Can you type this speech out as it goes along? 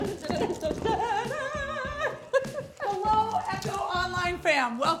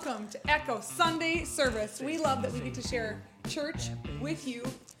fam, welcome to Echo Sunday Service. We love that we get to share church with you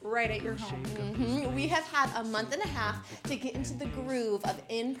right at your home. Mm-hmm. We have had a month and a half to get into the groove of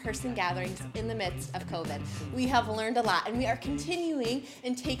in-person gatherings in the midst of COVID. We have learned a lot, and we are continuing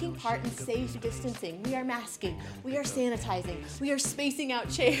in taking part in safe distancing. We are masking, we are sanitizing, we are spacing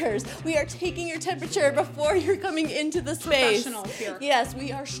out chairs, we are taking your temperature before you're coming into the space. Professional here. Yes,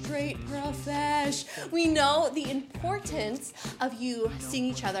 we are straight profesh. We know the importance of you seeing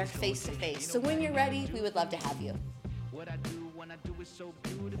each other face to face. So when you're ready, we would love to have you.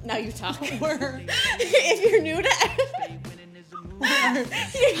 Now you talk. If you're new to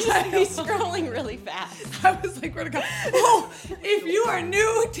you're just be scrolling really fast. I was like, where to go? Oh, if you are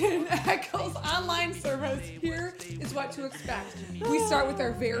new to Echo's online service, here is what to expect. We start with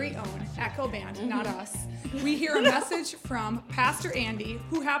our very own Echo band, not us. We hear a message from Pastor Andy,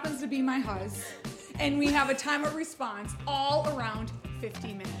 who happens to be my husband, and we have a time of response all around 50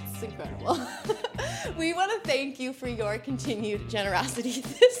 minutes. It's incredible. We want to thank you for your continued generosity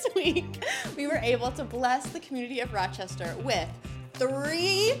this week. We were able to bless the community of Rochester with hold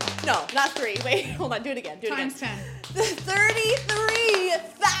on, do it again. Times 10.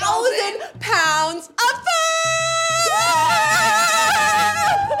 33,000 pounds of food!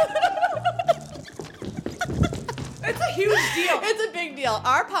 It's a huge deal. It's a big deal.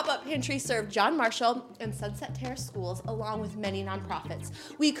 Our pop-up pantry served John Marshall and Sunset Terrace schools along with many nonprofits.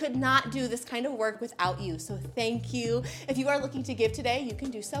 We could not do this kind of work without you, so thank you. If you are looking to give today, you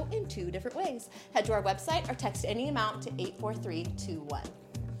can do so in 2 different ways. Head to our website or text any amount to 84321.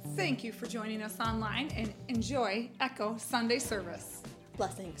 Thank you for joining us online, and enjoy Echo Sunday Service.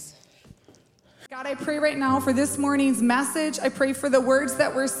 Blessings. God, I pray right now for this morning's message. I pray for the words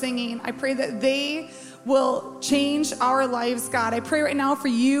that we're singing. I pray that they will change our lives, God. I pray right now for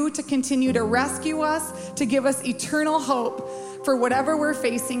you to continue to rescue us, to give us eternal hope for whatever we're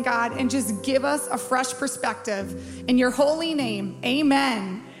facing, God, and just give us a fresh perspective. In your holy name,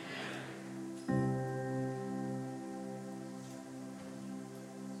 amen.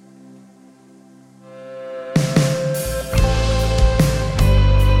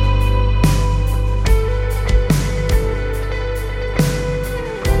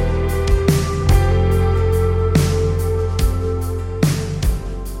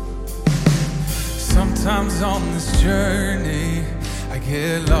 Sometimes on this journey, I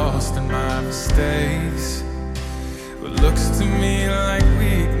get lost in my mistakes. What looks to me like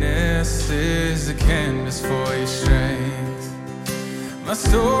weakness is a canvas for your strength. My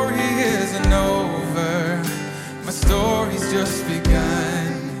story isn't over, my story's just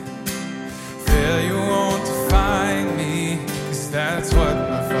begun. Failure won't define me, 'cause that's what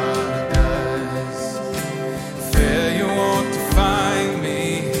my Father does. Failure won't define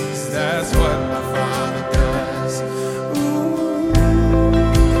me, 'cause that's what my Father does. Ooh,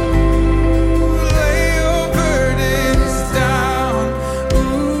 lay your burdens down.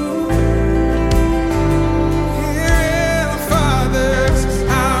 Ooh, here in the Father's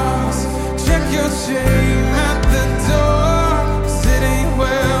house. Check your shame at the door, 'cause it ain't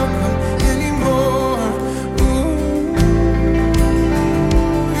welcome anymore. Ooh,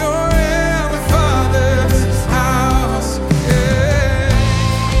 you're in the Father's house. Yeah.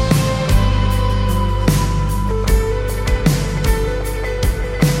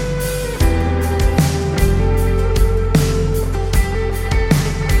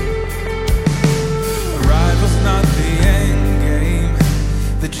 Arrival's not the end game,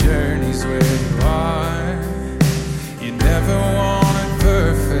 the journey's where you are. You never wanted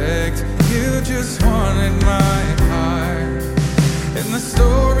perfect, you just wanted my heart. And the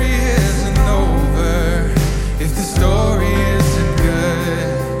story isn't over if the story isn't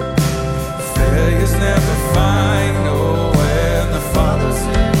good. Failure's never final when the Father's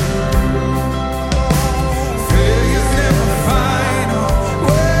in the room. Failure's never final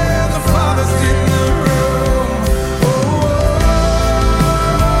when the Father's in the room. Oh,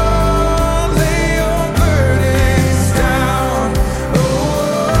 lay your burdens down. Oh,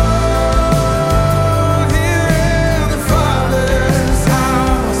 here in the Father's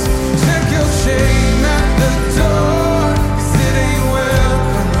house. Check your shame at the door, 'cause it ain't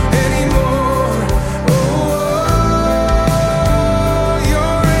welcome anymore. Oh,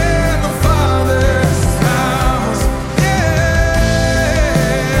 you're in the Father's house. Yeah,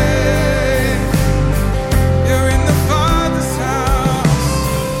 you're in the Father's house.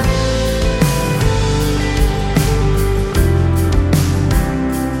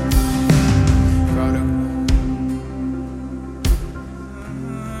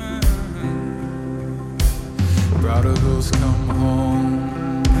 Prodigals come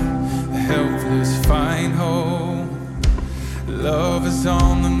home, the helpless find hope. Love is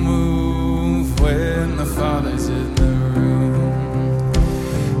on the move when the Father's in the room.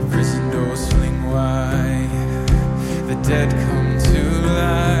 Prison doors fling wide, the dead come to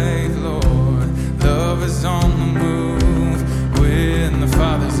life, Lord. Love is on the move when the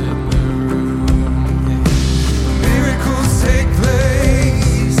Father's in the room. Miracles take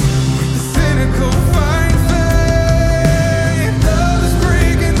place, the cynical find faith. Love is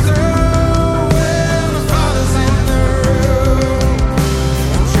breaking through when the Father's in the room.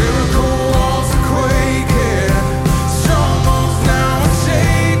 Jericho walls are quaking, strongholds now are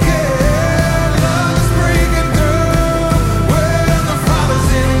shaking. Love is breaking through when the Father's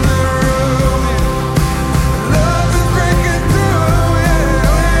in the room. Love is breaking through, yeah,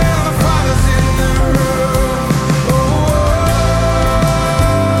 when the Father's in the room. Oh,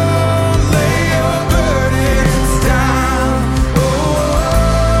 lay your burdens down. Oh,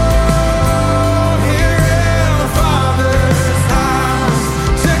 here in the Father's house.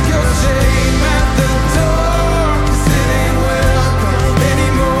 Check your shame at the door, 'cause it ain't welcome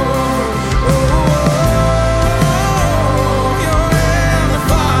anymore. Oh, you're in the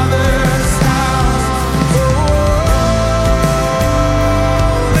Father's house. Oh,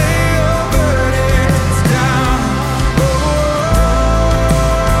 lay your burdens down. Oh,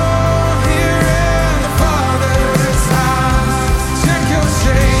 here in the Father's house. Check your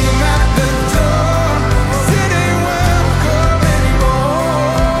shame at the door, 'cause it ain't welcome anymore.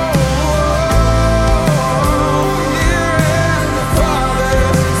 Here in the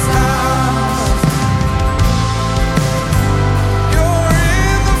Father's house. You're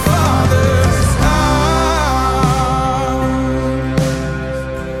in the Father's house.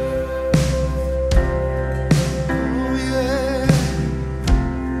 Oh, yeah.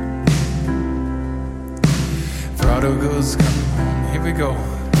 Prodigals come home. Here we go.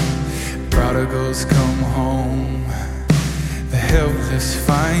 Prodigals come home. The helpless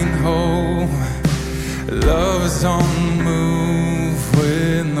find hope. Love is on the move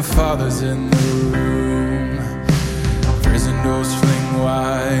when the Father's in the room. Prison doors fling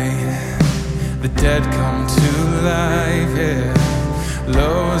wide, the dead come to life, yeah.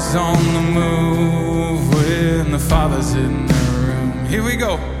 Love is on the move when the Father's in the room. Here we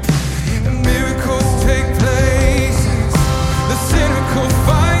go. Miracles take place, the cynical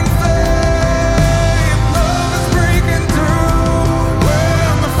find faith. Love is breaking through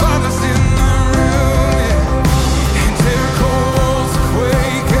when the Father's in the room, yeah. And Jericho walls are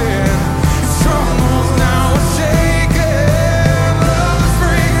quaking, strongholds now are shaking. Love is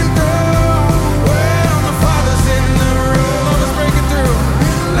breaking through when the Father's in the room. Love is breaking through.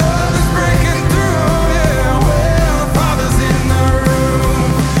 Love is breaking through, yeah, when the Father's in the room.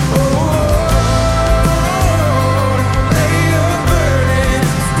 Oh,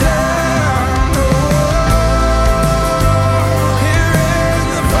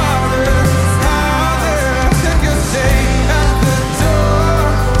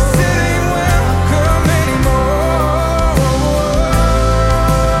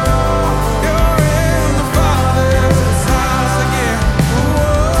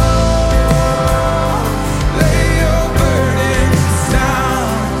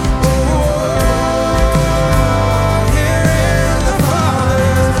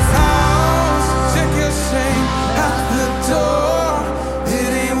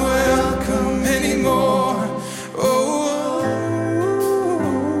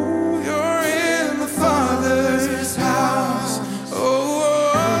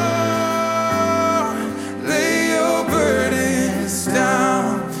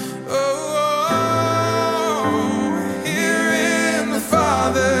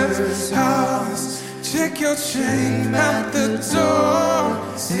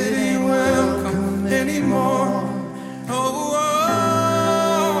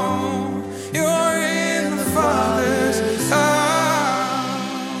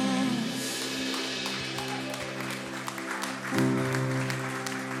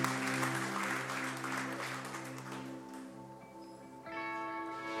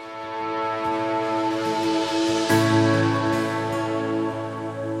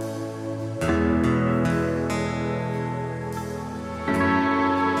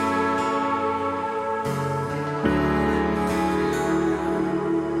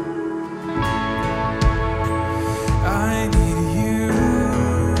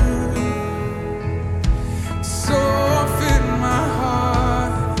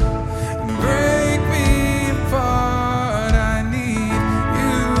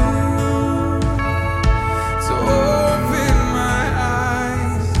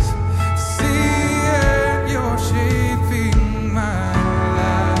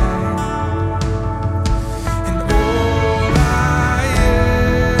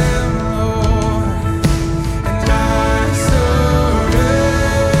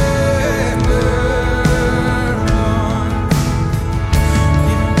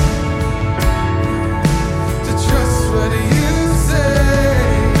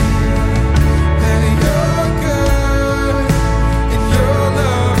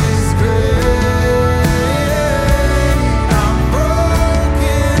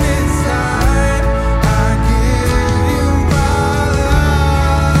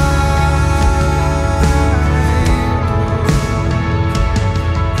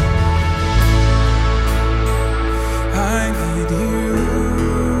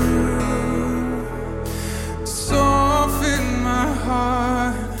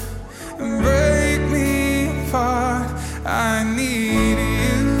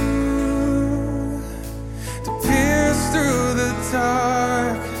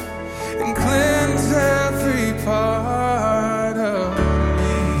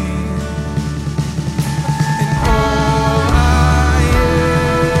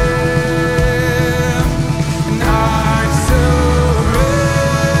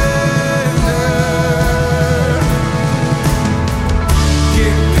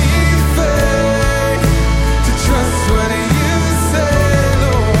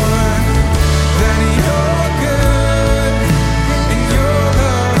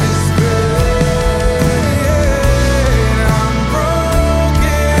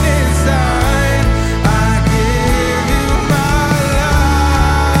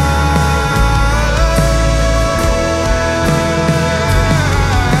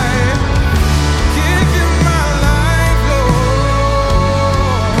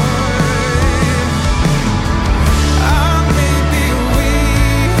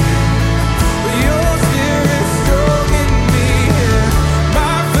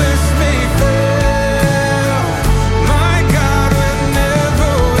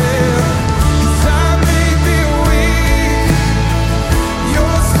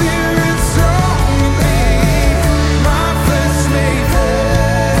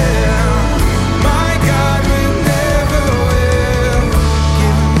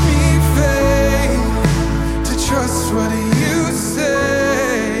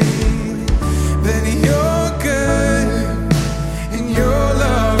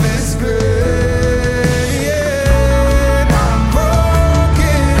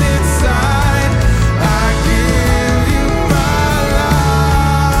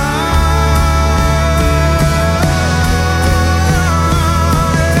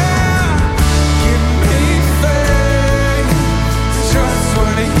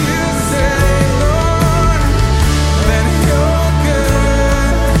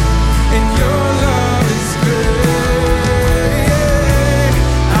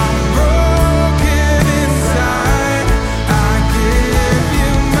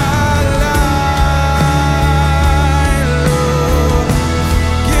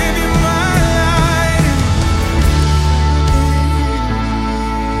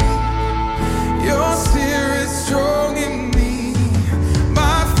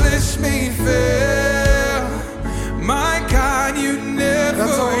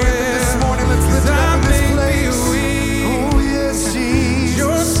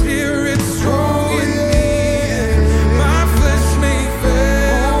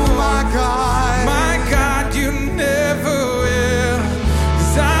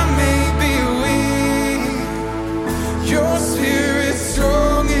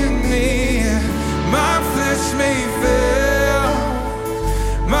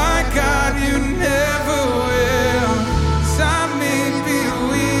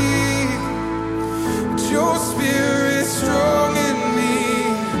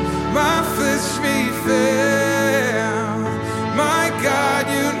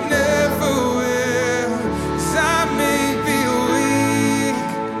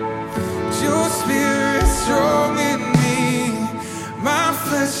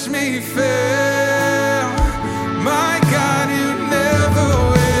 flesh may fail, my God, you never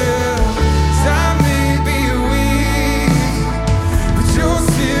will. 'Cause I may be weak, but your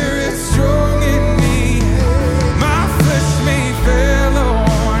spirit's strong in me. My flesh may fail,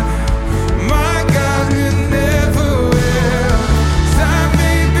 Lord, my God, you never will. 'Cause I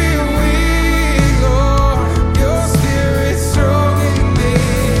may be weak, Lord, your spirit's strong in me.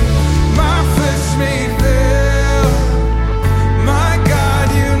 My flesh may fail, my God,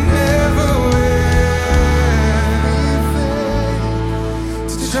 you never will.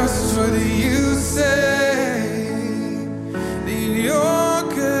 To trust what you say, that you're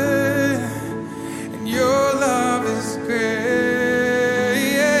good and your love is great.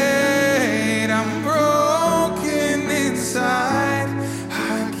 I'm broken inside, I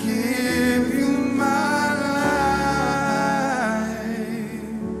give you my life.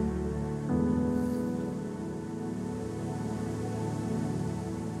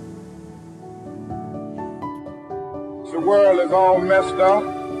 The world is all messed up.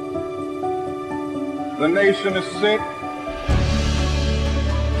 The nation is sick.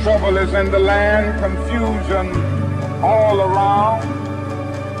 Trouble is in the land, confusion all around.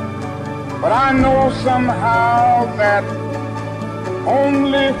 But I know somehow that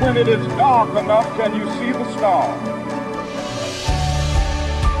only when it is dark enough can you see the stars.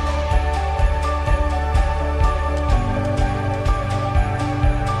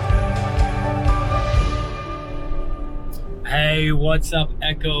 Hey, what's up,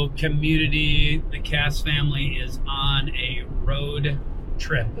 Echo community? The Cass family is on a road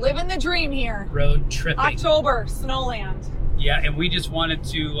trip. Living the dream here. Road tripping. October, Snowland. Yeah, and we just wanted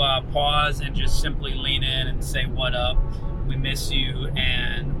to pause and just simply lean in and say what up. We miss you,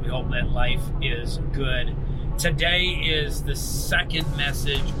 and we hope that life is good. Today is the second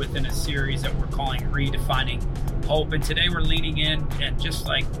message within a series that we're calling Redefining Hope. And today we're leaning in and just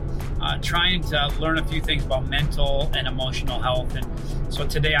like trying to learn a few things about mental and emotional health. And so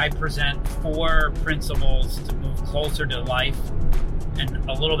today I present 4 principles to move closer to life and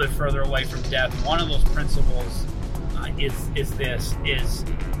a little bit further away from death. One of those principles is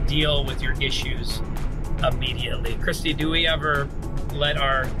deal with your issues immediately. Christy, do we ever let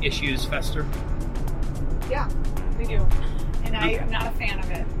our issues fester? Yeah, we do. And I am not a fan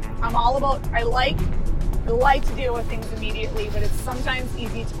of it. I'm all about, I like to deal with things immediately, but it's sometimes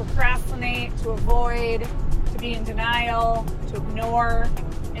easy to procrastinate, to avoid, to be in denial, to ignore.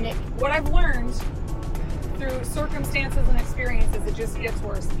 And what I've learned through circumstances and experiences, it just gets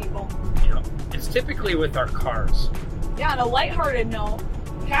worse, people. Yeah. It's typically with our cars. Yeah, on a lighthearted note,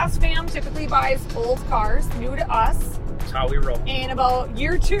 Cass fam typically buys old cars, new to us. That's how we roll. And about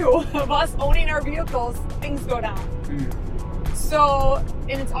year 2 of us owning our vehicles, things go down. So,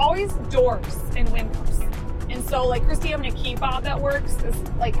 and it's always doors and windows. And so, like, Christy having a key fob that works is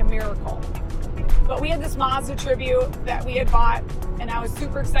like a miracle. But we had this Mazda Tribute that we had bought, and I was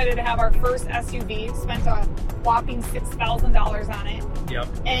super excited to have our first SUV. Spent a whopping $6,000 on it. Yep.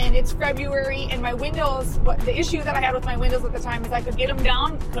 And it's February, and my windows, the issue that I had with my windows at the time is I could get them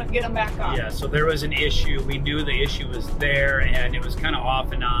down, couldn't get them back up. Yeah, so there was an issue. We knew the issue was there, and it was kind of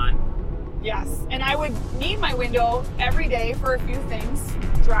off and on. Yes, and I would need my window every day for a few things,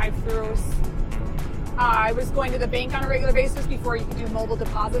 drive-throughs. I was going to the bank on a regular basis before you could do mobile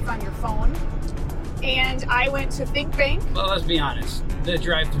deposits on your phone. And I went to Think Bank. Well, let's be honest. The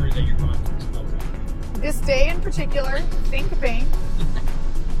drive-through that you're going through is okay. This day in particular, Think Bank,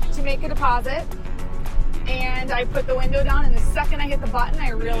 to make a deposit. And I put the window down, and the second I hit the button,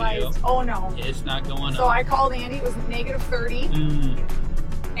 I realized, oh no. It's not going So up. I called Andy, it was negative 30.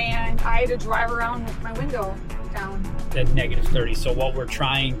 And I had to drive around with my window down. At negative 30. So what we're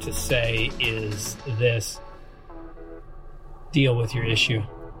trying to say is this: deal with your issue.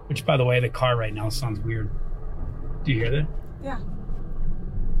 Which, by the way, the car right now sounds weird. Do you hear that? Yeah.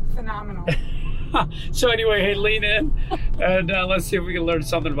 Phenomenal. So anyway, hey, lean in, and let's see if we can learn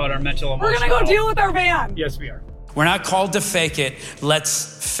something about our mental emotional We're going to go health. deal with our van. Yes, we are. We're not called to fake it.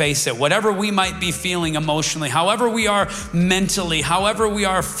 Let's face it. Whatever we might be feeling emotionally, however we are mentally, however we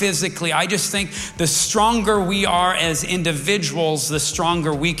are physically, I just think the stronger we are as individuals, the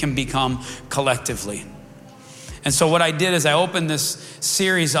stronger we can become collectively. And so what I did is I opened this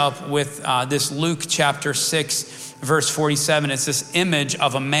series up with this Luke chapter 6, verse 47. It's this image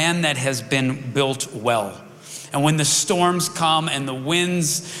of a man that has been built well. And when the storms come and the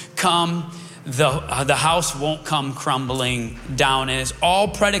winds come, the house won't come crumbling down. And it's all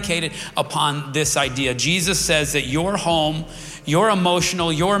predicated upon this idea. Jesus says that your home, your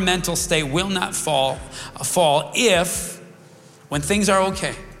emotional, your mental state will not fall if, when things are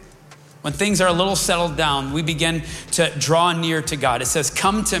okay, when things are a little settled down, we begin to draw near to God. It says,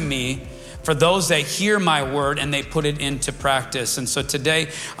 come to me for those that hear my word and they put it into practice. And so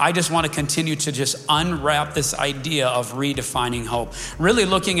today, I just want to continue to just unwrap this idea of redefining hope. Really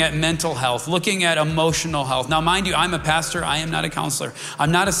looking at mental health, looking at emotional health. Now, mind you, I'm a pastor. I am not a counselor.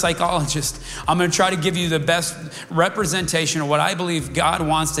 I'm not a psychologist. I'm going to try to give you the best representation of what I believe God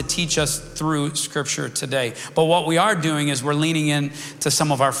wants to teach us through Scripture today. But what we are doing is we're leaning in to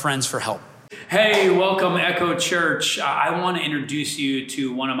some of our friends for help. Hey, welcome Echo Church. I want to introduce you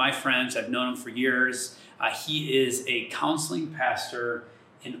to one of my friends. I've known him for years. He is a counseling pastor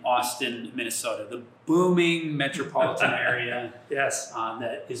in Austin, Minnesota, the booming metropolitan area. Yes.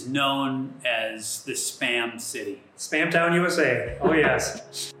 That is known as the Spam City. Spam Town, USA. Oh,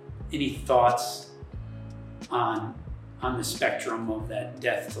 yes. Any thoughts on the spectrum of that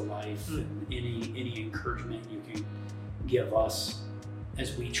death to life and any encouragement you can give us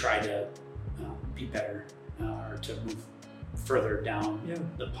as we try to be better or to move further down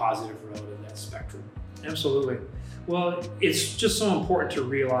the positive road of that spectrum? Absolutely. Well, it's just so important to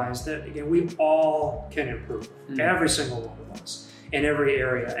realize that, again, we all can improve, every single one of us in every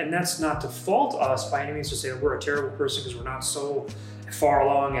area. And that's not to fault us by any means to say we're a terrible person because we're not so far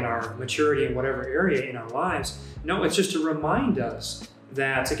along in our maturity in whatever area in our lives. No, it's just to remind us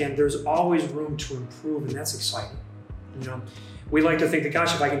that, again, there's always room to improve, and that's exciting. You know, we like to think that,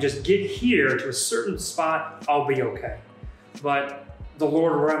 gosh, if I can just get here to a certain spot, I'll be okay. But the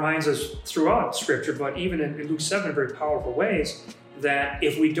Lord reminds us throughout Scripture, but even in Luke 7 in very powerful ways, that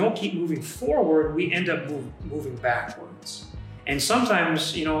if we don't keep moving forward, we end up moving backwards. And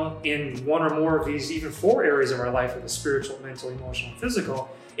sometimes, you know, in one or more of these, even 4 areas of our life, of the spiritual, mental, emotional, and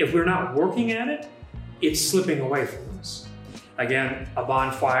physical, if we're not working at it, it's slipping away from us. Again, a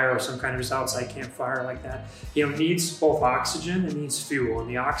bonfire or some kind of just outside campfire like that, you know, needs both oxygen and needs fuel. And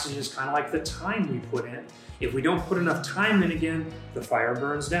the oxygen is kind of like the time we put in. If we don't put enough time in again, the fire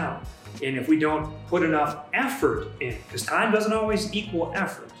burns down. And if we don't put enough effort in, because time doesn't always equal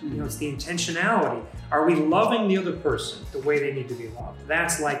effort, you know, it's the intentionality. Are we loving the other person the way they need to be loved?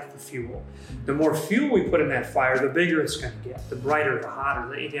 That's like the fuel. The more fuel we put in that fire, the bigger it's going to get, the brighter, the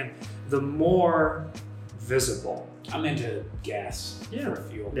hotter, the more visible. I'm into gas for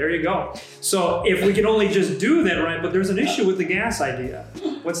fuel. There you go. So if we can only just do that, right? But there's an issue with the gas idea.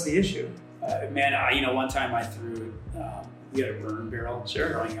 What's the issue? One time I threw, we had a burn barrel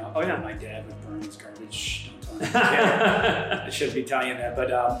growing up. Oh, yeah. My dad would burn his garbage. Don't tell him. I shouldn't be telling you that. But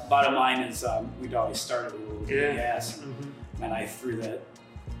bottom line is we'd always start with a little bit of gas. And I threw that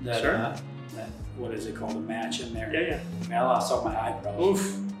what is it called, a match in there. And I lost all my eyebrows.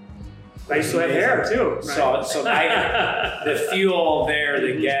 Oof. I used to have hair too. Right? So the fuel there,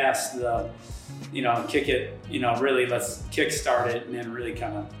 the gas, kick it, really let's kickstart it and then really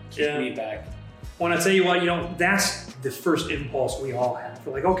kind of kick me back. When I tell you what, that's the first impulse we all have.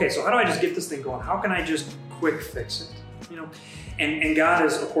 We're like, okay, so how do I just get this thing going? How can I just quick fix it? And God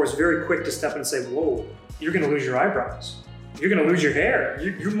is, of course, very quick to step in and say, whoa, you're going to lose your eyebrows. You're going to lose your hair.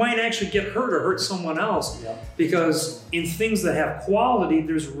 You might actually get hurt or hurt someone else because in things that have quality,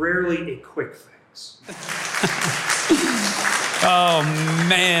 there's rarely a quick fix. Oh,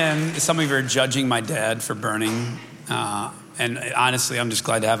 man. Some of you are judging my dad for burning. And honestly, I'm just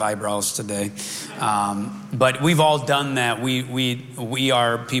glad to have eyebrows today. But we've all done that. We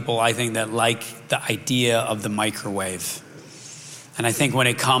are people, I think, that like the idea of the microwave. And I think when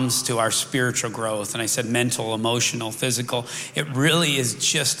it comes to our spiritual growth, and I said mental, emotional, physical, it really is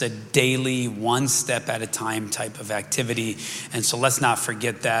just a daily, one step at a time type of activity. And so let's not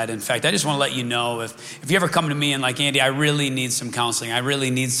forget that. In fact, I just want to let you know, if you ever come to me and like, Andy, I really need some counseling, I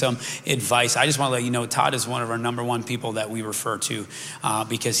really need some advice, I just want to let you know Todd is one of our number one people that we refer to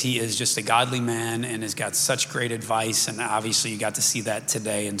because he is just a godly man and has got such great advice. And obviously you got to see that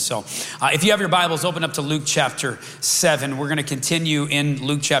today. And so if you have your Bibles, open up to Luke chapter 7. We're going to continue in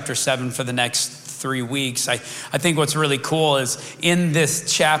Luke chapter 7 for the next 3 weeks. I think what's really cool is in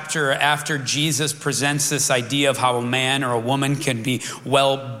this chapter, after Jesus presents this idea of how a man or a woman can be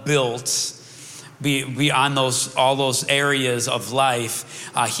well built, be on all those areas of life,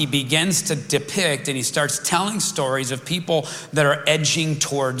 he begins to depict and he starts telling stories of people that are edging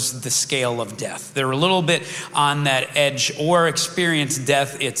towards the scale of death. They're a little bit on that edge or experience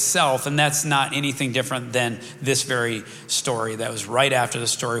death itself, and that's not anything different than this very story that was right after the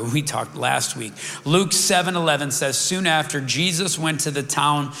story we talked last week. Luke 7:11 says, soon after, Jesus went to the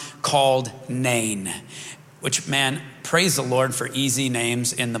town called Nain. which, man, praise the Lord for easy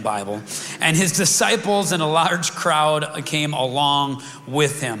names in the Bible. And his disciples and a large crowd came along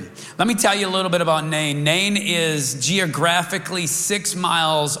with him. Let me tell you a little bit about Nain. Nain is geographically 6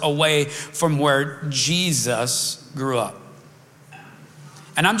 miles away from where Jesus grew up.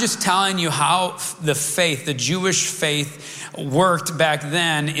 And I'm just telling you how the faith, the Jewish faith, worked back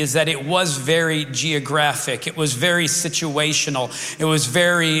then is that it was very geographic. It was very situational. It was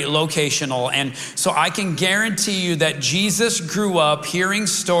very locational. And so I can guarantee you that Jesus grew up hearing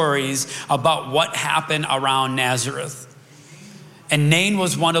stories about what happened around Nazareth. And Nain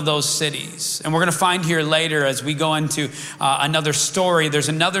was one of those cities. And we're going to find here later as we go into another story, there's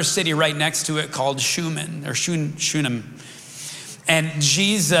another city right next to it called Shunem. And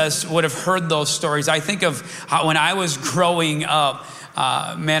Jesus would have heard those stories. I think of how when I was growing up,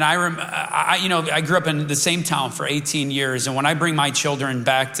 I grew up in the same town for 18 years. And when I bring my children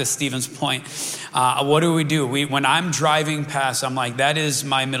back to Stevens Point, what do? When I'm driving past, I'm like, that is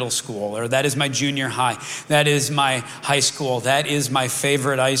my middle school, or that is my junior high. That is my high school. That is my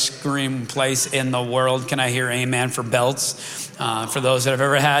favorite ice cream place in the world. Can I hear amen for Belts? For those that have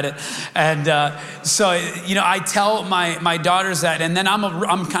ever had it. And I tell my daughters that, and then I'm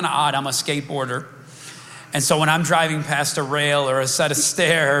kind of odd. I'm a skateboarder. And so when I'm driving past a rail or a set of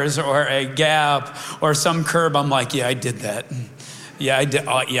stairs or a gap or some curb, I'm like, yeah, I did that. Yeah, I did.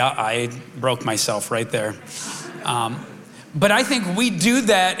 I broke myself right there. But I think we do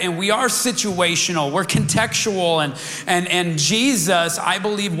that, and we are situational. We're contextual, and Jesus, I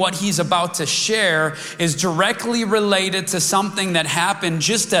believe what he's about to share is directly related to something that happened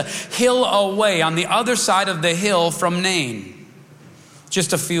just a hill away, on the other side of the hill from Nain,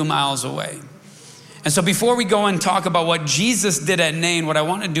 just a few miles away. And so before we go and talk about what Jesus did at Nain, what I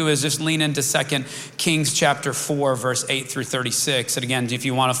want to do is just lean into 2 Kings chapter 4, verse 8 through 36. And again, if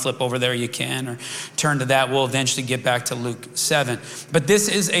you want to flip over there, you can, or turn to that. We'll eventually get back to Luke 7. But this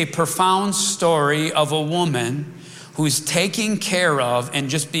is a profound story of a woman who's taking care of and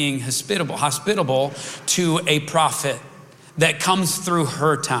just being hospitable to a prophet that comes through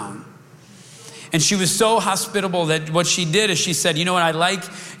her town. And she was so hospitable that what she did is she said, you know what, I like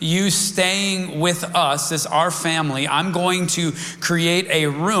you staying with us as our family. I'm going to create a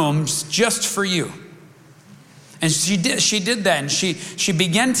room just for you. And she did that. And she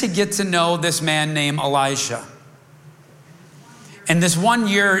began to get to know this man named Elijah. And this one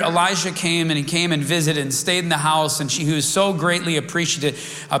year, Elijah came and visited and stayed in the house. And he was so greatly appreciative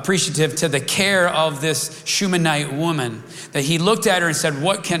to the care of this Shunammite woman that he looked at her and said,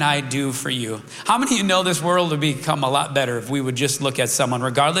 what can I do for you? How many of you know this world would become a lot better if we would just look at someone,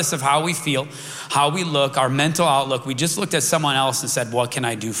 regardless of how we feel, how we look, our mental outlook, we just looked at someone else and said, what can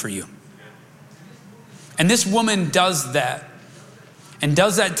I do for you? And this woman does that. And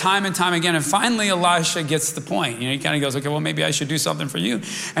does that time and time again. And finally, Elisha gets the point. He kind of goes, okay, well, maybe I should do something for you.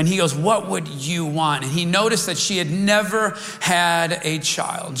 And he goes, what would you want? And he noticed that she had never had a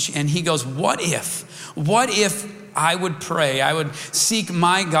child. And he goes, what if I would pray, I would seek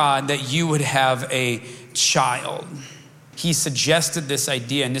my God that you would have a child? He suggested this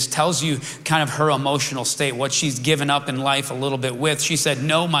idea, and this tells you kind of her emotional state, what she's given up in life a little bit with. She said,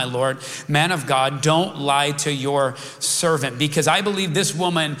 no, my Lord, man of God, don't lie to your servant, because I believe this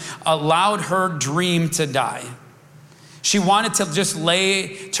woman allowed her dream to die. She wanted to just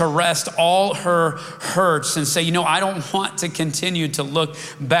lay to rest all her hurts and say, I don't want to continue to look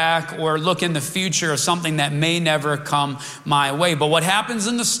back or look in the future of something that may never come my way. But what happens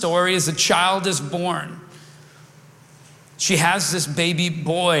in the story is a child is born. She has this baby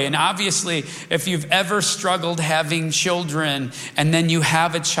boy, and obviously, if you've ever struggled having children and then you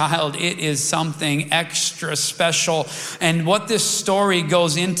have a child, it is something extra special. And what this story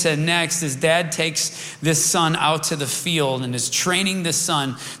goes into next is dad takes this son out to the field and is training this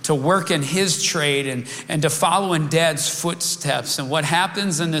son to work in his trade and to follow in dad's footsteps. And what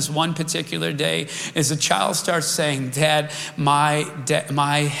happens in this one particular day is the child starts saying, Dad, my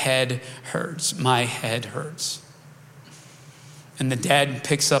head hurts, my head hurts. And the dad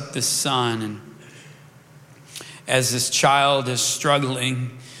picks up this son, and as this child is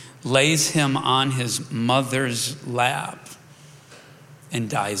struggling, lays him on his mother's lap and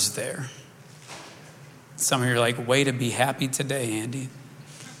dies there. Some of you are like, way to be happy today, Andy.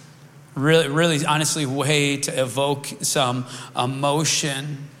 Really, honestly, way to evoke some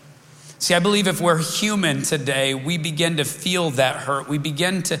emotion. See, I believe if we're human today, we begin to feel that hurt. We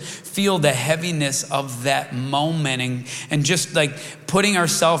begin to feel the heaviness of that moment and just like putting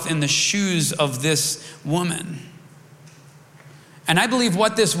ourselves in the shoes of this woman. And I believe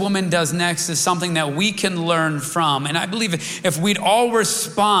what this woman does next is something that we can learn from. And I believe if we'd all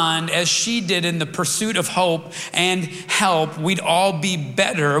respond as she did in the pursuit of hope and help, we'd all be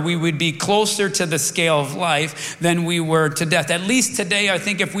better. We would be closer to the scale of life than we were to death. At least today, I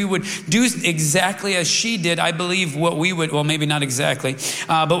think if we would do exactly as she did, I believe what we would, well, maybe not exactly,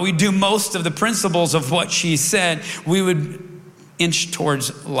 but we do most of the principles of what she said, we would inch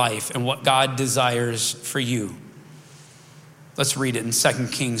towards life and what God desires for you. Let's read it in 2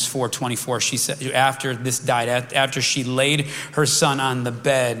 Kings 4:24. She said, after this died, after she laid her son on the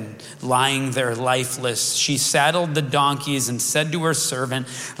bed, lying there lifeless, she saddled the donkeys and said to her servant,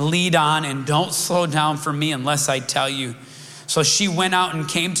 lead on and don't slow down for me unless I tell you. So she went out and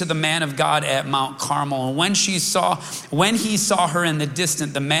came to the man of God at Mount Carmel. And when he saw her in the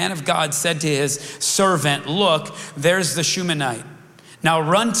distance, the man of God said to his servant, look, there's the Shunammite. Now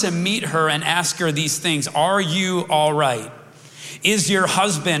run to meet her and ask her these things. Are you all right? Is your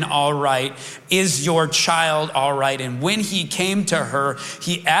husband all right? Is your child all right? And when he came to her,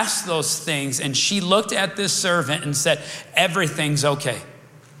 he asked those things, and she looked at this servant and said, everything's okay.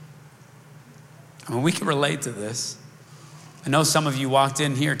 I mean, we can relate to this. I know some of you walked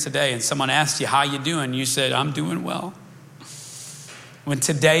in here today and someone asked you, how you doing? You said, I'm doing well. When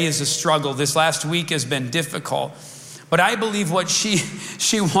today is a struggle, this last week has been difficult. But I believe what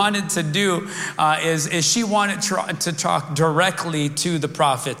she wanted to do is she wanted to talk directly to the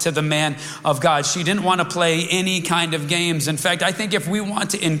prophet, to the man of God. She didn't want to play any kind of games. In fact, I think if we want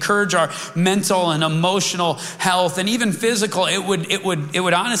to encourage our mental and emotional health and even physical, it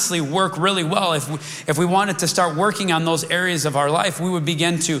would honestly work really well if we wanted to start working on those areas of our life. We would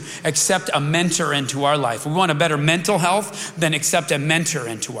begin to accept a mentor into our life. We want a better mental health, then accept a mentor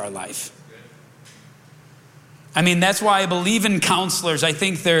into our life. I mean, that's why I believe in counselors. I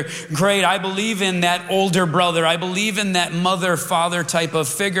think they're great. I believe in that older brother. I believe in that mother, father type of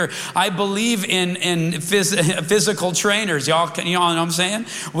figure. I believe in physical trainers. You know what I'm saying?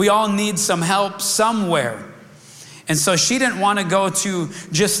 We all need some help somewhere. And so she didn't want to go to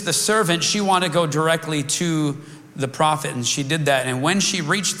just the servant. She wanted to go directly to the prophet, and she did that. And when she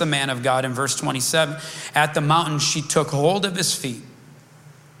reached the man of God in verse 27, at the mountain, she took hold of his feet.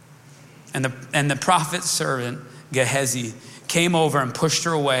 And the prophet's servant, Gehazi, came over and pushed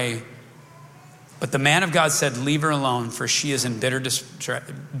her away. But the man of God said, leave her alone, for she is in bitter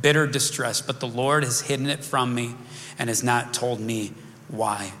distress. But the Lord has hidden it from me and has not told me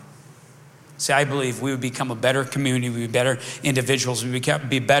why. See, I believe we would become a better community. We would be better individuals. We would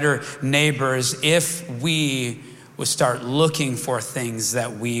be better neighbors if we would start looking for things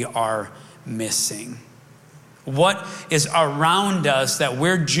that we are missing. What is around us that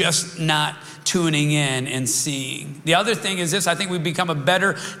we're just not tuning in and seeing? The other thing is this: I think we become a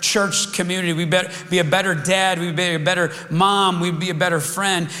better church community. We be a better dad. We'd be a better mom. We'd be a better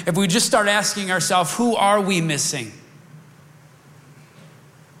friend if we just start asking ourselves, who are we missing?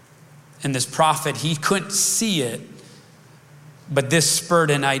 And this prophet, he couldn't see it, but this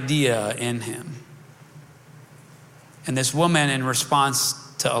spurred an idea in him. And this woman, in response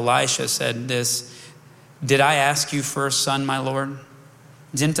to Elisha, said this: did I ask you for a son, my Lord?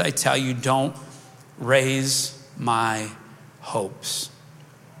 Didn't I tell you, don't raise my hopes?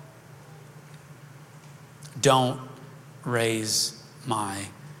 Don't raise my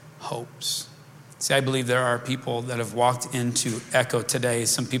hopes. See, I believe there are people that have walked into Echo today,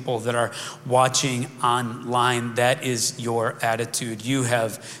 some people that are watching online. That is your attitude. You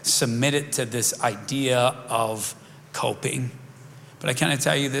have submitted to this idea of coping. But can I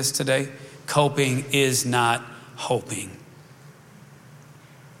tell you this today? Coping is not hoping.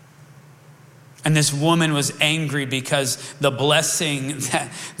 And this woman was angry because the blessing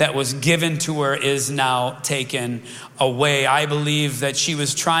that was given to her is now taken away. I believe that she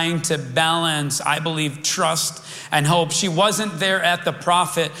was trying to balance, trust and hope. She wasn't there at the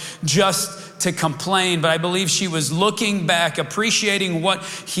prophet just to complain, but I believe she was looking back, appreciating what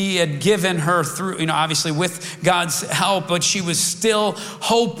he had given her through, obviously with God's help, but she was still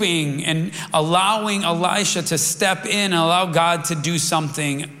hoping and allowing Elisha to step in and allow God to do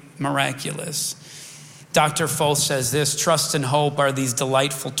something miraculous. Dr. Foth says this: trust and hope are these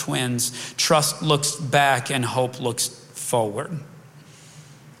delightful twins. Trust looks back and hope looks forward.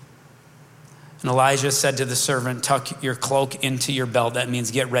 And Elijah said to the servant, tuck your cloak into your belt. That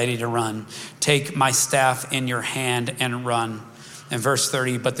means get ready to run. Take my staff in your hand and run. And verse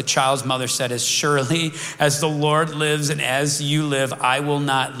 30, but the child's mother said, as surely as the Lord lives and as you live, I will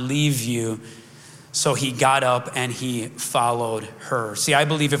not leave you. So he got up and he followed her. See, I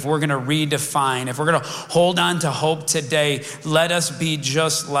believe if we're going to redefine, if we're going to hold on to hope today, let us be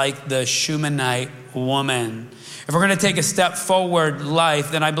just like the Shunammite woman. If we're going to take a step forward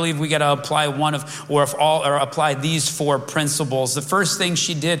life, then I believe we got to apply apply these 4 principles. The first thing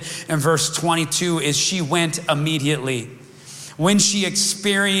she did in verse 22 is she went immediately. When she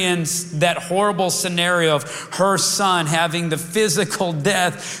experienced that horrible scenario of her son having the physical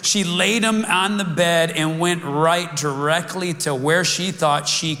death, she laid him on the bed and went right directly to where she thought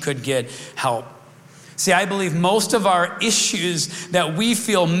she could get help. See, I believe most of our issues that we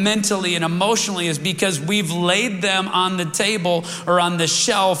feel mentally and emotionally is because we've laid them on the table or on the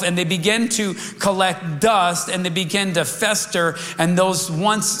shelf, and they begin to collect dust and they begin to fester, and those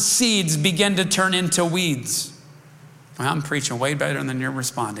once seeds begin to turn into weeds. I'm preaching way better than you're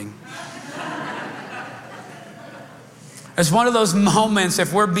responding. It's one of those moments,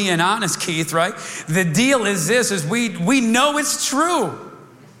 if we're being honest, Keith, right? The deal is this, is we know it's true.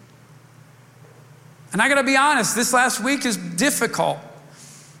 And I got to be honest, this last week is difficult.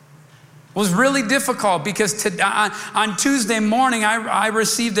 It was really difficult because on Tuesday morning, I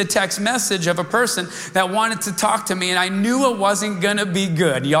received a text message of a person that wanted to talk to me, and I knew it wasn't going to be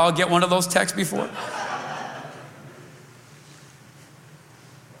good. Y'all get one of those texts before?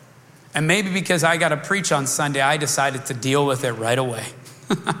 And maybe because I got to preach on Sunday, I decided to deal with it right away.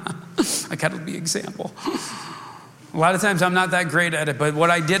 I got to be example. A lot of times I'm not that great at it, but what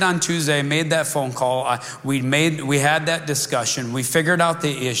I did on Tuesday, I made that phone call. We had that discussion. We figured out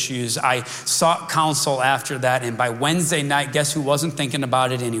the issues. I sought counsel after that. And by Wednesday night, guess who wasn't thinking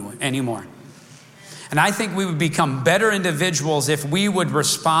about it anymore? And I think we would become better individuals if we would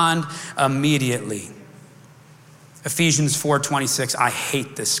respond immediately. Ephesians 4:26, I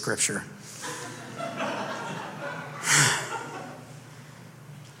hate this scripture.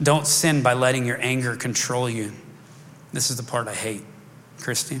 Don't sin by letting your anger control you. This is the part I hate,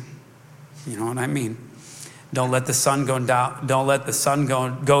 Christy. You know what I mean? Don't let the sun go down. Don't let the sun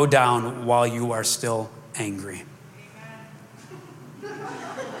go down while you are still angry.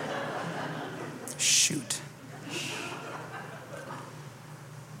 Shoot.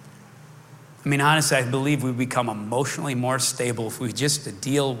 I mean, honestly, I believe we become emotionally more stable if we just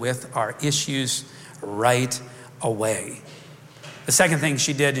deal with our issues right away. The second thing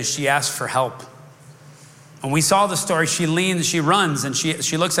she did is she asked for help. When we saw the story, she leans, she runs, and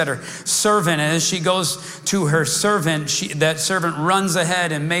she looks at her servant. And as she goes to her servant, that servant runs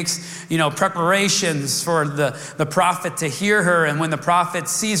ahead and makes, preparations for the prophet to hear her. And when the prophet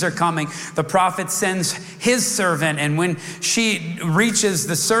sees her coming, the prophet sends his servant. And when she reaches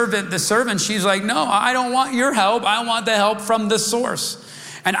the servant, she's like, no, I don't want your help. I want the help from the source.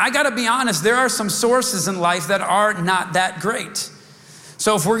 And I got to be honest, there are some sources in life that are not that great.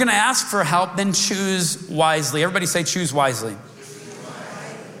 So if we're going to ask for help, then choose wisely. Everybody say choose wisely.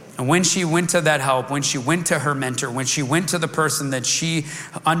 And when she went to that help, when she went to her mentor, when she went to the person that she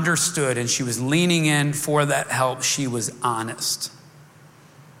understood and she was leaning in for that help, she was honest.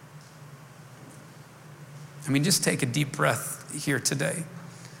 I mean, just take a deep breath here today.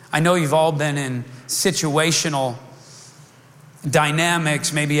 I know you've all been in situational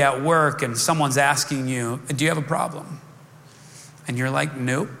dynamics, maybe at work, and someone's asking you, do you have a problem? And you're like,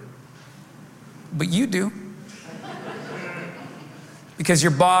 nope. But you do. Because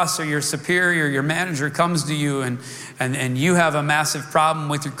your boss or your superior, your manager comes to you and you have a massive problem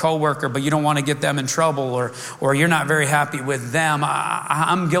with your coworker, but you don't want to get them in trouble, or you're not very happy with them.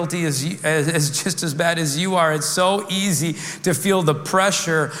 I'm guilty as just as bad as you are. It's so easy to feel the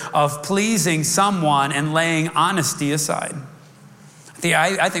pressure of pleasing someone and laying honesty aside.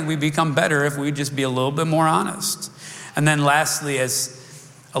 I think we become better if we just be a little bit more honest. And then lastly, as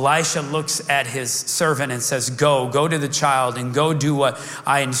Elisha looks at his servant and says, go to the child and go do what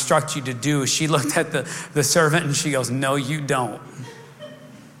I instruct you to do. She looked at the servant and she goes, no, you don't.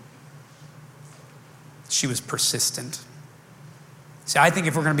 She was persistent. See, I think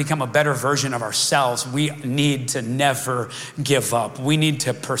if we're going to become a better version of ourselves, we need to never give up. We need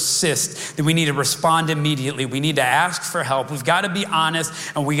to persist. We need to respond immediately. We need to ask for help. We've got to be honest,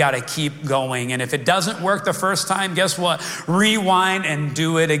 and we got to keep going. And if it doesn't work the first time, guess what? Rewind and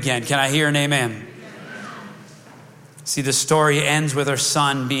do it again. Can I hear an amen? See, the story ends with her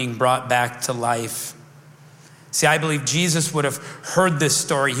son being brought back to life. See, I believe Jesus would have heard this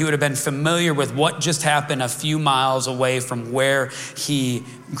story. He would have been familiar with what just happened a few miles away from where he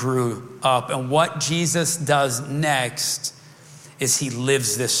grew up. And what Jesus does next is he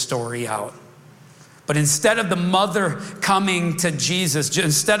lives this story out. But instead of the mother coming to Jesus,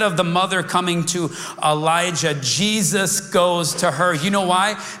 instead of the mother coming to Elijah, Jesus goes to her. You know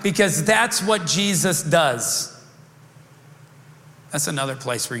why? Because that's what Jesus does. That's another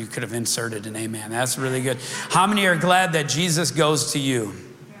place where you could have inserted an amen. That's really good. How many are glad that Jesus goes to you?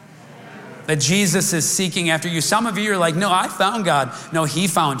 that Jesus is seeking after you. Some of you are like, no, I found God. No, he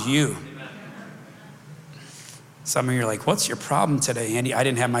found you. Some of you are like, what's your problem today, Andy? I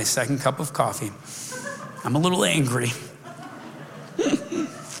didn't have my second cup of coffee. I'm a little angry.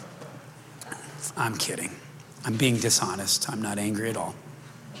 I'm kidding. I'm being dishonest. I'm not angry at all.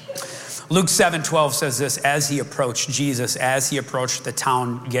 Luke 7:12 says this, as he approached Jesus, as he approached the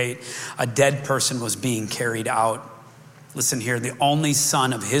town gate, a dead person was being carried out. Listen here, the only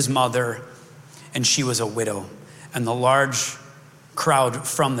son of his mother, and she was a widow. And the large crowd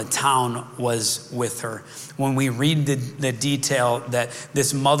from the town was with her. When we read the detail that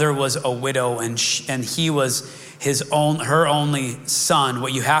this mother was a widow and he was her only son,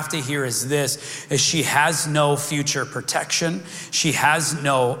 what you have to hear is this, is she has no future protection. She has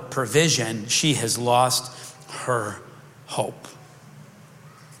no provision. She has lost her hope.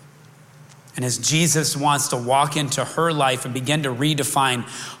 And as Jesus wants to walk into her life and begin to redefine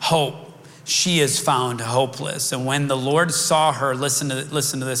hope, she is found hopeless. And when the Lord saw her, listen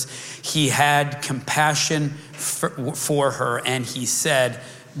to this, he had compassion for her and he said,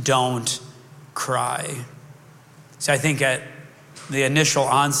 don't cry. So I think at the initial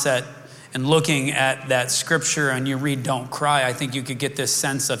onset and looking at that scripture and you read don't cry, I think you could get this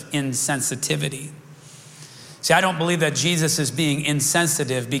sense of insensitivity. See, I don't believe that Jesus is being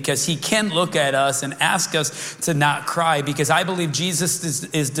insensitive because he can look at us and ask us to not cry, because I believe Jesus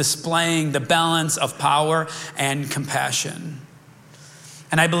is displaying the balance of power and compassion.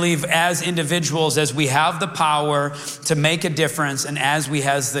 And I believe as individuals, as we have the power to make a difference and as we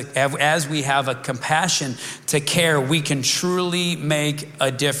have a compassion to care, we can truly make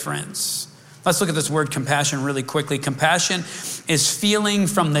a difference. Let's look at this word compassion really quickly. Compassion is feeling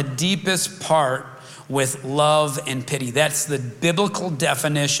from the deepest part with love and pity. That's the biblical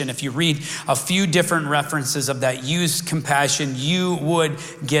definition. If you read a few different references of that use compassion, you would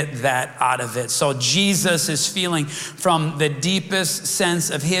get that out of it. So Jesus is feeling from the deepest sense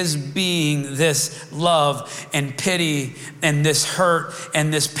of his being this love and pity and this hurt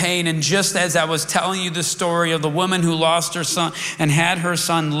and this pain. And just as I was telling you the story of the woman who lost her son and had her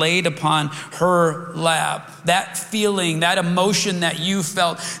son laid upon her lap, that feeling, that emotion that you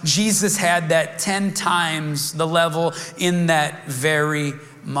felt, Jesus had that 10 times the level in that very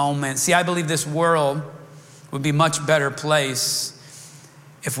moment. See, I believe this world would be a much better place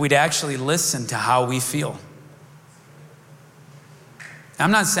if we'd actually listen to how we feel.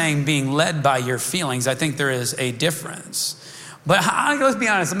 I'm not saying being led by your feelings. I think there is a difference. But let's be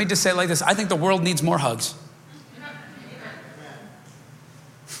honest. Let me just say it like this. I think the world needs more hugs.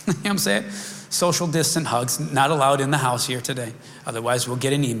 You know what I'm saying? Social distant hugs, not allowed in the house here today. Otherwise, we'll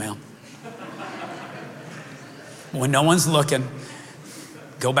get an email. When no one's looking,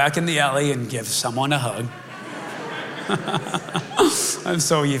 go back in the alley and give someone a hug. I'm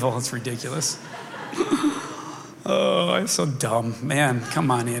so evil, it's ridiculous. Oh, I'm so dumb. Man,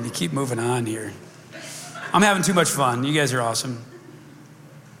 come on, Andy, keep moving on here. I'm having too much fun. You guys are awesome.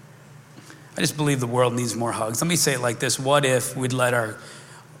 I just believe the world needs more hugs. Let me say it like this. I want to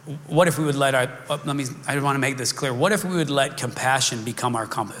make this clear. What if we would let compassion become our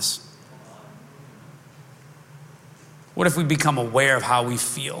compass? What if we become aware of how we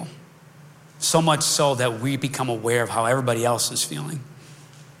feel? So much so that we become aware of how everybody else is feeling.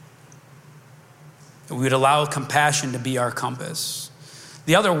 We would allow compassion to be our compass.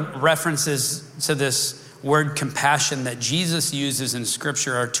 The other references to this word compassion that Jesus uses in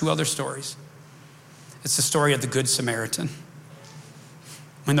Scripture are two other stories. It's the story of the Good Samaritan.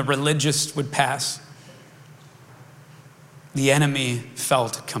 When the religious would pass, the enemy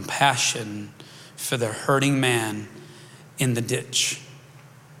felt compassion for the hurting man in the ditch.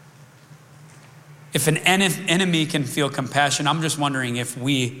 If an enemy can feel compassion, I'm just wondering if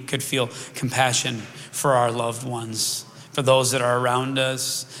we could feel compassion for our loved ones, for those that are around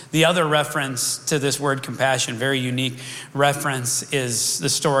us. The other reference to this word compassion, very unique reference, is the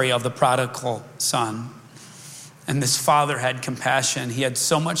story of the prodigal son. And this father had compassion. He had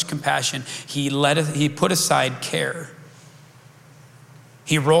so much compassion, he put aside care.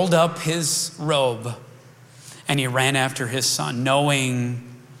 He rolled up his robe and he ran after his son, knowing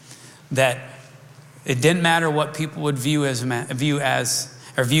that it didn't matter what people would view him as,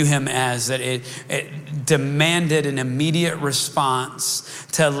 that it demanded an immediate response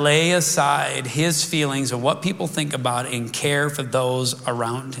to lay aside his feelings of what people think about and care for those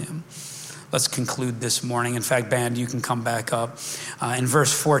around him. Let's conclude this morning. In fact, band, you can come back up. In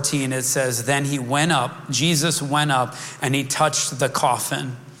verse 14, it says, then Jesus went up and he touched the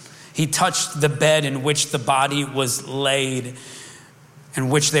coffin. He touched the bed in which the body was laid. in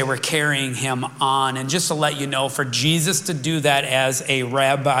which they were carrying him on. And just to let you know, for Jesus to do that as a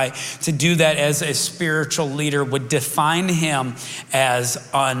rabbi, to do that as a spiritual leader, would define him as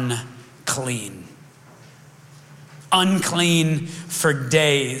unclean. Unclean for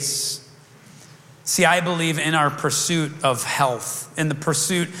days. See, I believe in our pursuit of health, in the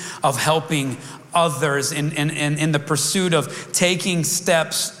pursuit of helping others, in the pursuit of taking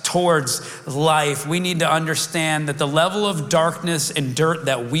steps towards life, we need to understand that the level of darkness and dirt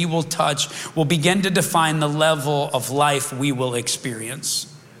that we will touch will begin to define the level of life we will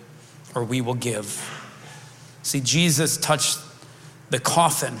experience or we will give. See, Jesus touched the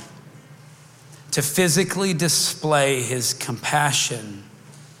coffin to physically display his compassion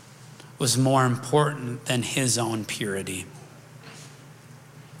was more important than his own purity.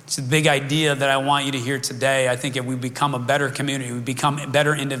 It's a big idea that I want you to hear today. I think if we become a better community, we become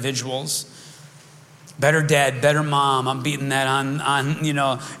better individuals, better dad, better mom. I'm beating that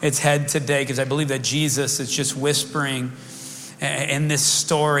on its head today because I believe that Jesus is just whispering in this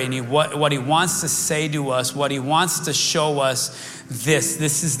story, and what he wants to say to us, what he wants to show us,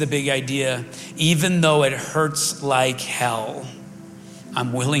 this is the big idea. Even though it hurts like hell,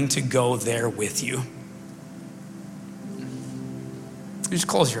 I'm willing to go there with you. You just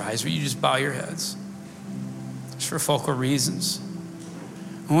close your eyes, or you just bow your heads. Just for focal reasons.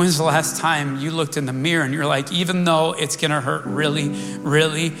 When was the last time you looked in the mirror and you're like, even though it's gonna hurt really,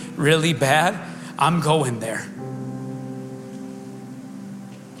 really, really bad, I'm going there.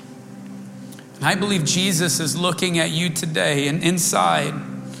 And I believe Jesus is looking at you today and inside,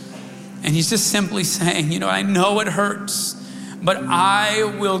 and he's just simply saying, I know it hurts, but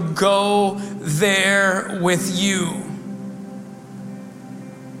I will go there with you.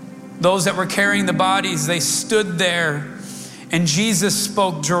 Those that were carrying the bodies, they stood there, and Jesus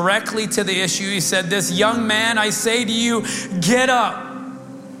spoke directly to the issue. He said, this young man, I say to you, get up.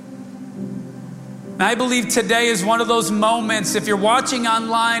 And I believe today is one of those moments, if you're watching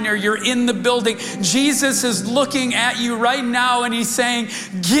online or you're in the building, Jesus is looking at you right now and he's saying,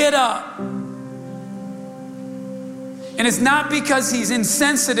 get up. And it's not because he's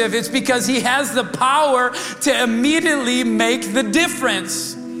insensitive, it's because he has the power to immediately make the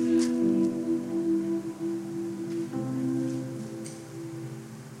difference.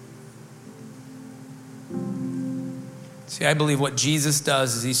 See, I believe what Jesus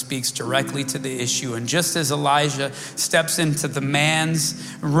does is he speaks directly to the issue. And just as Elijah steps into the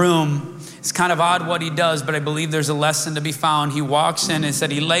man's room, it's kind of odd what he does, but I believe there's a lesson to be found. He walks in and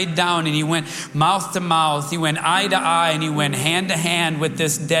said he laid down and he went mouth to mouth. He went eye to eye and he went hand to hand with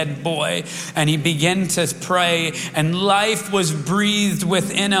this dead boy. And he began to pray and life was breathed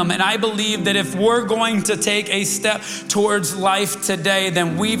within him. And I believe that if we're going to take a step towards life today,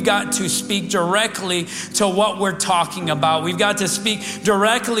 then we've got to speak directly to what we're talking about. We've got to speak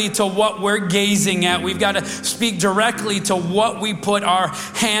directly to what we're gazing at. We've got to speak directly to what we put our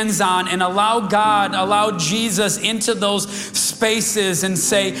hands on and allow Jesus into those spaces and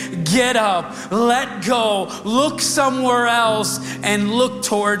say, get up, let go, look somewhere else and look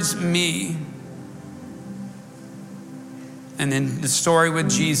towards me. And in the story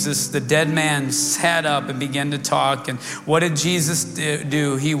with Jesus, the dead man sat up and began to talk. And what did Jesus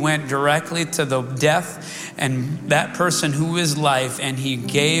do? He went directly to the death and that person who is life, and he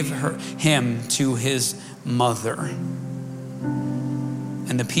gave him to his mother.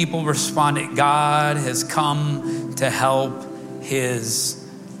 And the people responded, God has come to help his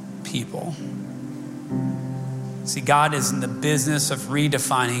people. See, God is in the business of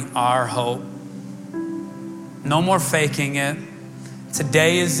redefining our hope. No more faking it.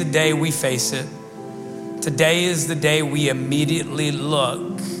 Today is the day we face it. Today is the day we immediately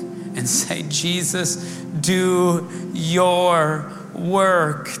look and say, Jesus, do your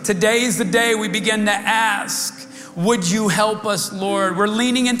work. Today is the day we begin to ask, would you help us, Lord? We're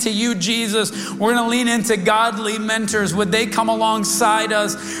leaning into you, Jesus. We're going to lean into godly mentors. Would they come alongside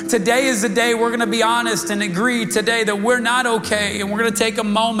us? Today is the day we're going to be honest and agree today that we're not okay. And we're going to take a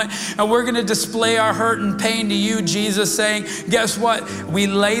moment and we're going to display our hurt and pain to you, Jesus, saying, guess what? We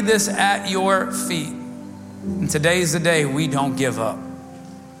lay this at your feet. And today is the day we don't give up.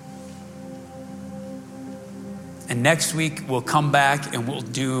 And next week we'll come back and we'll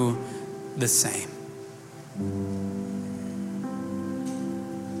do the same.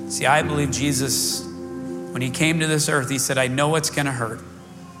 See, I believe Jesus, when he came to this earth, he said, I know it's going to hurt,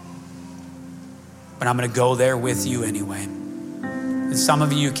 but I'm going to go there with you anyway. And some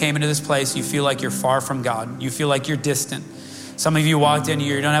of you came into this place, you feel like you're far from God. You feel like you're distant. Some of you walked in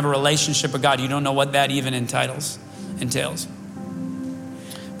here, you don't have a relationship with God. You don't know what that even entails.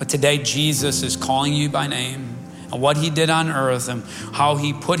 But today, Jesus is calling you by name. what he did on earth and how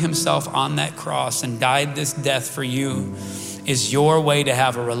he put himself on that cross and died this death for you is your way to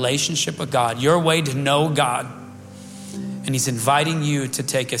have a relationship with God, your way to know God. And he's inviting you to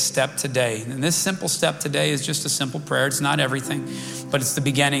take a step today. And this simple step today is just a simple prayer. It's not everything, but it's the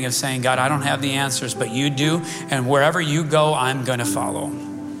beginning of saying, God, I don't have the answers, but you do. And wherever you go, I'm going to follow.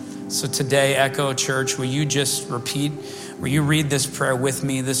 So today, Echo Church, will you just repeat, will you read this prayer with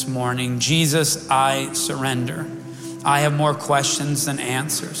me this morning? Jesus, I surrender. I have more questions than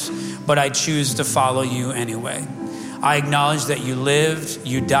answers, but I choose to follow you anyway. I acknowledge that you lived,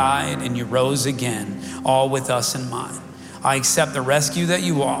 you died, and you rose again, all with us in mind. I accept the rescue that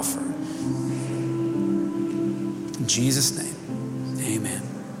you offer. In Jesus' name, amen.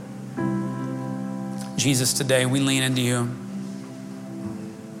 Jesus, today we lean into you.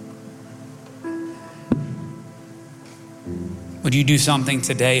 Would you do something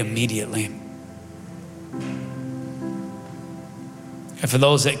today immediately? And for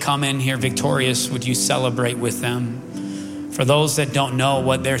those that come in here victorious, would you celebrate with them? For those that don't know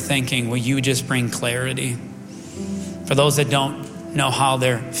what they're thinking, will you just bring clarity? For those that don't know how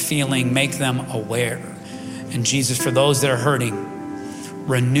they're feeling, make them aware. And Jesus, for those that are hurting,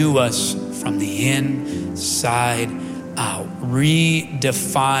 renew us from the inside out. Redefine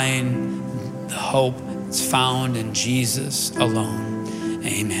the hope that's found in Jesus alone.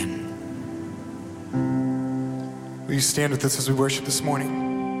 Amen. Will you stand with us as we worship this morning?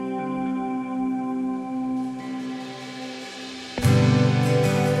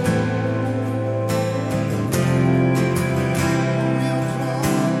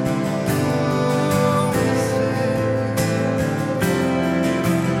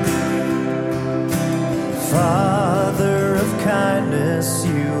 Father of kindness,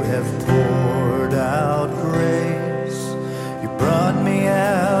 you have poured out grace. You brought me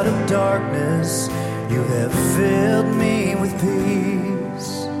out of darkness. You have filled me with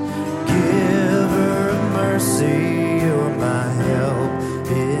peace. Giver of mercy, you're my help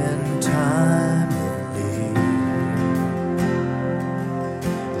in time of need.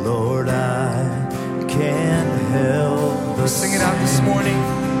 Lord, I can't help but Sing it out this morning.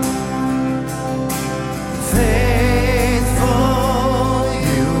 Faithful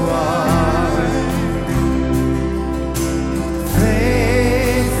you are,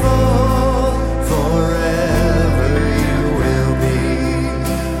 faithful forever you will be,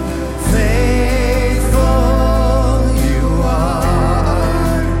 faithful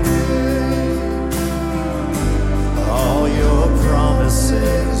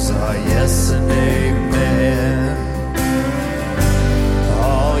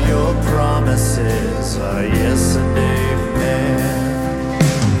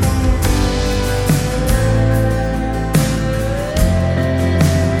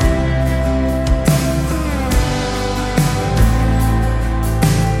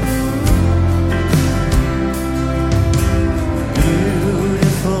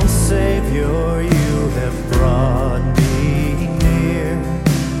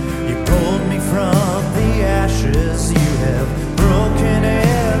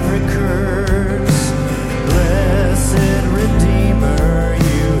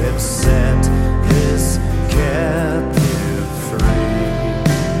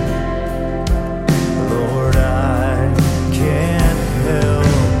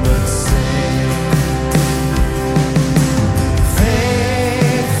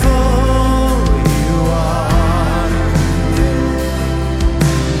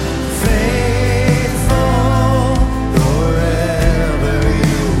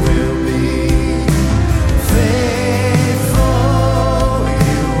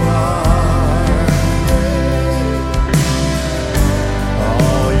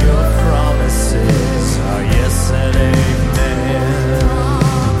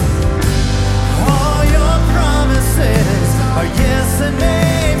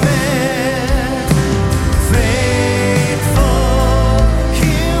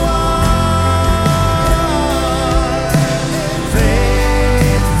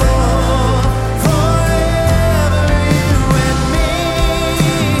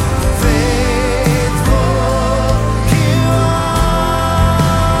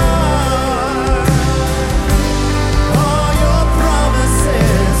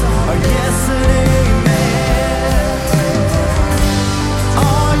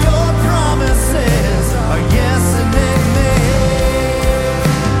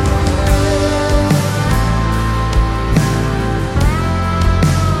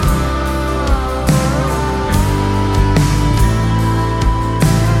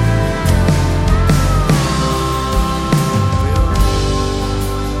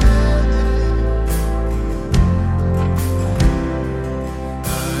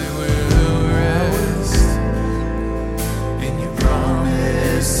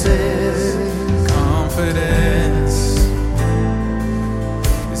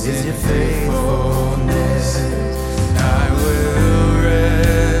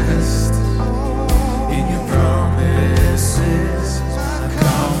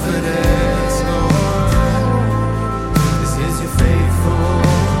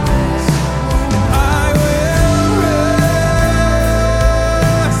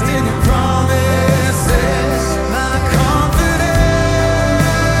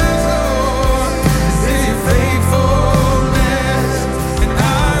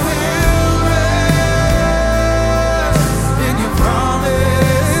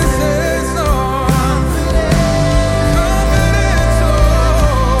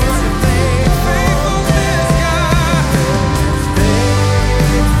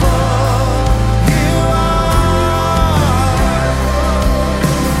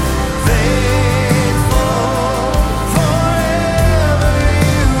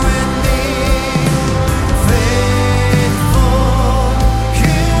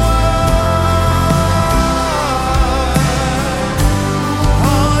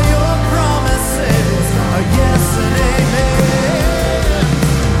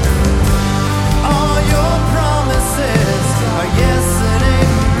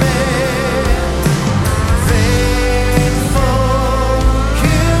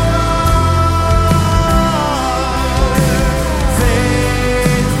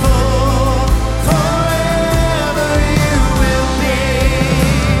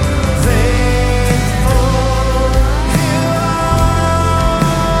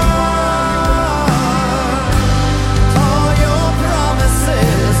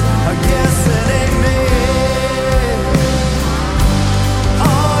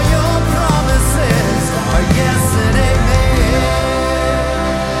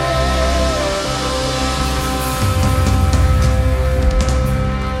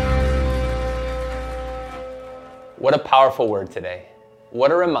What a powerful word today.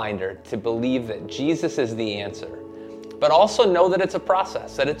 What a reminder to believe that Jesus is the answer, but also know that it's a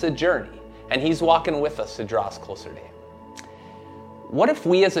process, that it's a journey, and he's walking with us to draw us closer to him. What if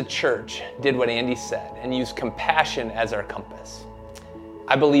we as a church did what Andy said and used compassion as our compass?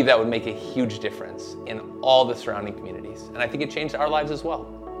 I believe that would make a huge difference in all the surrounding communities, and I think it changed our lives as well.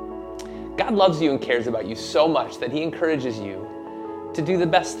 God loves you and cares about you so much that he encourages you to do the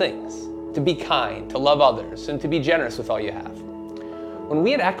best things, to be kind, to love others, and to be generous with all you have. When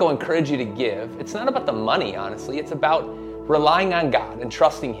we at Echo encourage you to give, it's not about the money, honestly. It's about relying on God and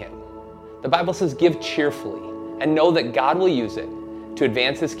trusting him. The Bible says give cheerfully and know that God will use it to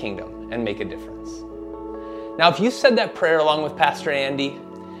advance his kingdom and make a difference. Now, if you said that prayer along with Pastor Andy,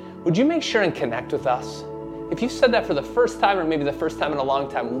 would you make sure and connect with us? If you said that for the first time or maybe the first time in a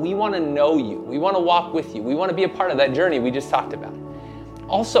long time, we want to know you. We want to walk with you. We want to be a part of that journey we just talked about.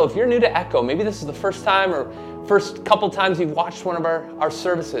 Also, if you're new to Echo, maybe this is the first time or first couple times you've watched one of our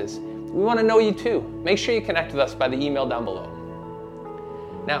services, we want to know you too. Make sure you connect with us by the email down below.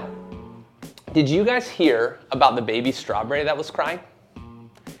 Now, did you guys hear about the baby strawberry that was crying?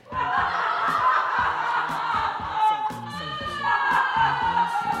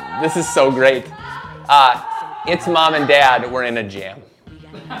 This is so great. Its mom and dad were in a jam.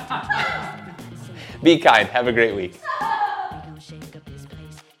 Be kind. Have a great week.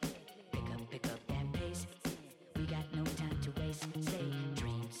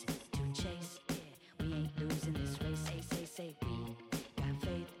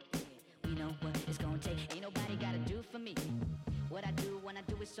 What I do when I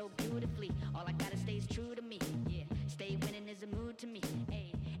do it so beautifully. All I gotta stay is true to me. Yeah, stay winning is a mood to me.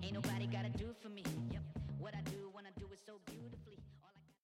 Hey, ain't nobody gotta do for me. Yep, what I do.